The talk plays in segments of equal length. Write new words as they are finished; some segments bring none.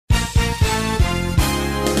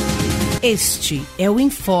Este é o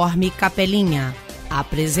Informe Capelinha.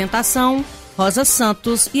 Apresentação: Rosa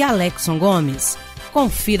Santos e Alexson Gomes.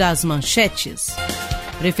 Confira as manchetes.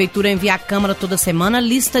 Prefeitura envia à Câmara toda semana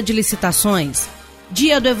lista de licitações.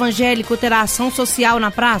 Dia do Evangélico terá ação social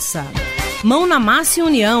na praça. Mão na massa e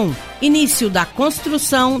união. Início da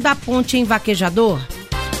construção da ponte em Vaquejador.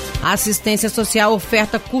 A Assistência Social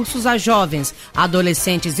oferta cursos a jovens,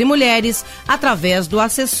 adolescentes e mulheres através do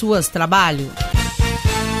Acessuas Trabalho.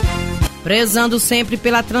 Prezando sempre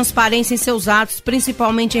pela transparência em seus atos,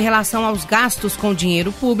 principalmente em relação aos gastos com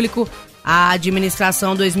dinheiro público, a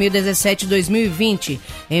administração 2017-2020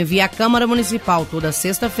 envia à Câmara Municipal toda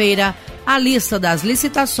sexta-feira a lista das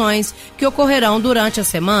licitações que ocorrerão durante a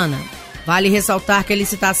semana. Vale ressaltar que a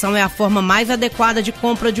licitação é a forma mais adequada de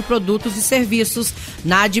compra de produtos e serviços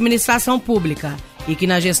na administração pública e que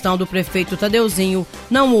na gestão do prefeito Tadeuzinho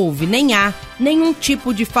não houve nem há nenhum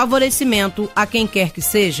tipo de favorecimento a quem quer que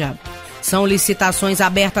seja. São licitações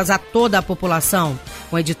abertas a toda a população,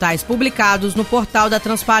 com editais publicados no portal da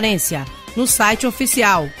transparência, no site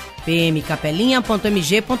oficial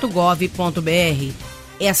pmcapelinha.mg.gov.br.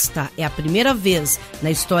 Esta é a primeira vez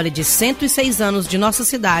na história de 106 anos de nossa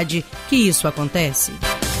cidade que isso acontece.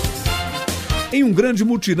 Em um grande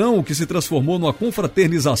mutirão que se transformou numa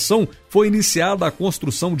confraternização, foi iniciada a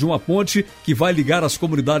construção de uma ponte que vai ligar as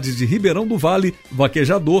comunidades de Ribeirão do Vale,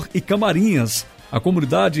 Vaquejador e Camarinhas. A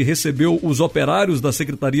comunidade recebeu os operários da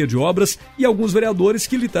Secretaria de Obras e alguns vereadores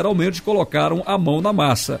que literalmente colocaram a mão na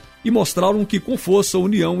massa e mostraram que com força,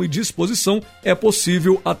 união e disposição é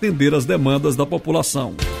possível atender as demandas da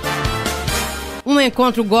população. Um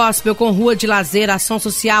encontro gospel com rua de lazer, ação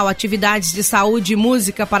social, atividades de saúde e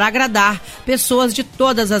música para agradar pessoas de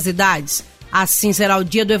todas as idades. Assim será o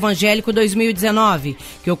Dia do Evangélico 2019,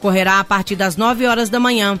 que ocorrerá a partir das 9 horas da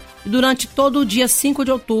manhã e durante todo o dia 5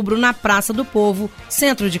 de outubro na Praça do Povo,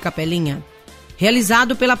 centro de Capelinha.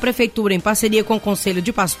 Realizado pela Prefeitura em parceria com o Conselho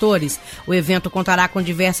de Pastores, o evento contará com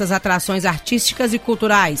diversas atrações artísticas e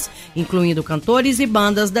culturais, incluindo cantores e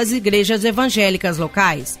bandas das igrejas evangélicas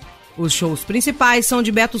locais. Os shows principais são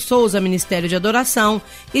de Beto Souza, Ministério de Adoração,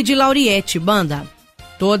 e de Lauriette Banda.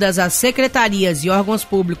 Todas as secretarias e órgãos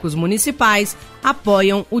públicos municipais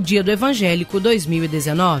apoiam o Dia do Evangélico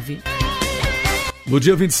 2019. No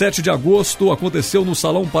dia 27 de agosto, aconteceu no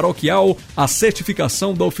Salão Paroquial a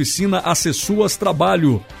certificação da oficina Acessuas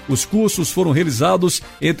Trabalho. Os cursos foram realizados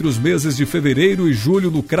entre os meses de fevereiro e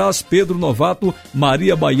julho no CRAS Pedro Novato,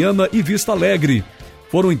 Maria Baiana e Vista Alegre.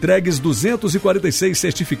 Foram entregues 246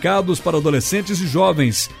 certificados para adolescentes e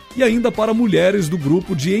jovens e ainda para mulheres do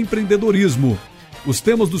grupo de empreendedorismo. Os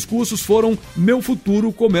temas dos cursos foram Meu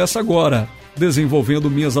Futuro Começa Agora, desenvolvendo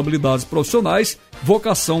minhas habilidades profissionais,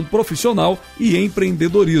 vocação profissional e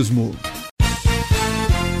empreendedorismo.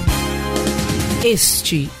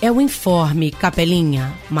 Este é o Informe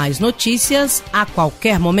Capelinha. Mais notícias a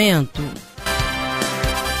qualquer momento.